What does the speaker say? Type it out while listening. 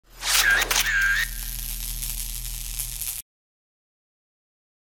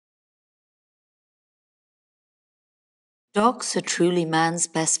Dogs are truly man's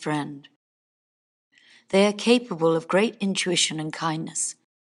best friend. They are capable of great intuition and kindness.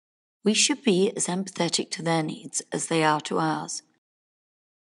 We should be as empathetic to their needs as they are to ours.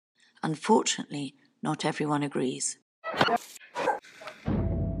 Unfortunately, not everyone agrees.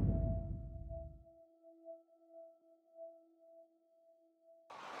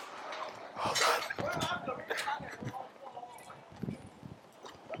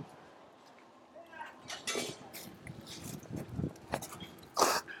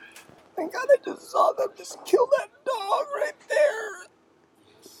 Thank God I just saw them just kill that dog right there.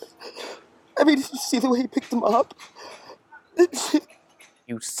 I mean, did you see the way he picked them up?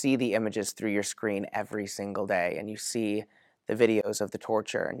 You see the images through your screen every single day, and you see the videos of the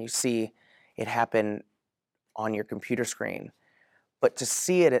torture, and you see it happen on your computer screen. But to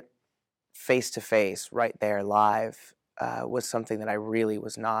see it face to face, right there, live, was something that I really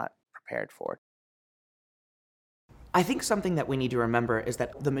was not prepared for. I think something that we need to remember is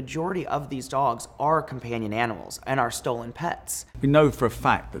that the majority of these dogs are companion animals and are stolen pets. We know for a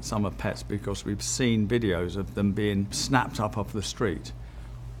fact that some are pets because we've seen videos of them being snapped up off the street.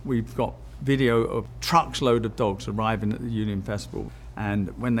 We've got video of trucks load of dogs arriving at the Yulin festival, and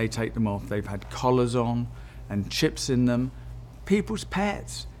when they take them off, they've had collars on and chips in them. People's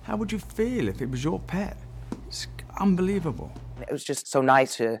pets. How would you feel if it was your pet? It's unbelievable. It was just so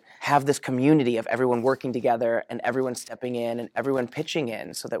nice to have this community of everyone working together and everyone stepping in and everyone pitching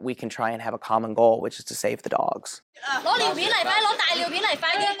in so that we can try and have a common goal, which is to save the dogs. I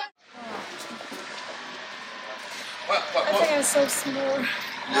think I'm so small.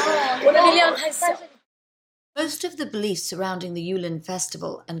 Most of the beliefs surrounding the Yulin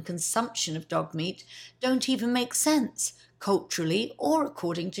festival and consumption of dog meat don't even make sense, culturally or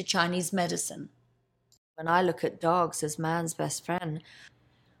according to Chinese medicine. When I look at dogs as man's best friend,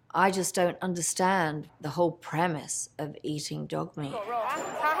 I just don't understand the whole premise of eating dog meat.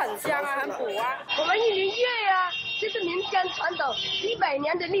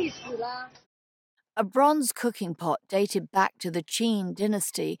 A bronze cooking pot dated back to the Qin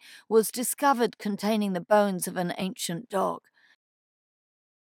dynasty was discovered containing the bones of an ancient dog.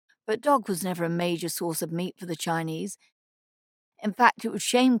 But dog was never a major source of meat for the Chinese. In fact, it was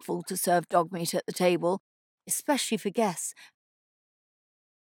shameful to serve dog meat at the table, especially for guests.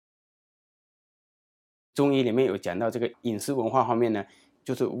 中医里面有讲到这个饮食文化方面呢，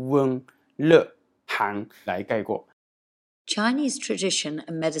就是温、热、寒来概括。 Chinese tradition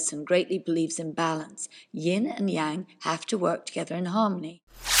and medicine greatly believes in balance. Yin and yang have to work together in harmony.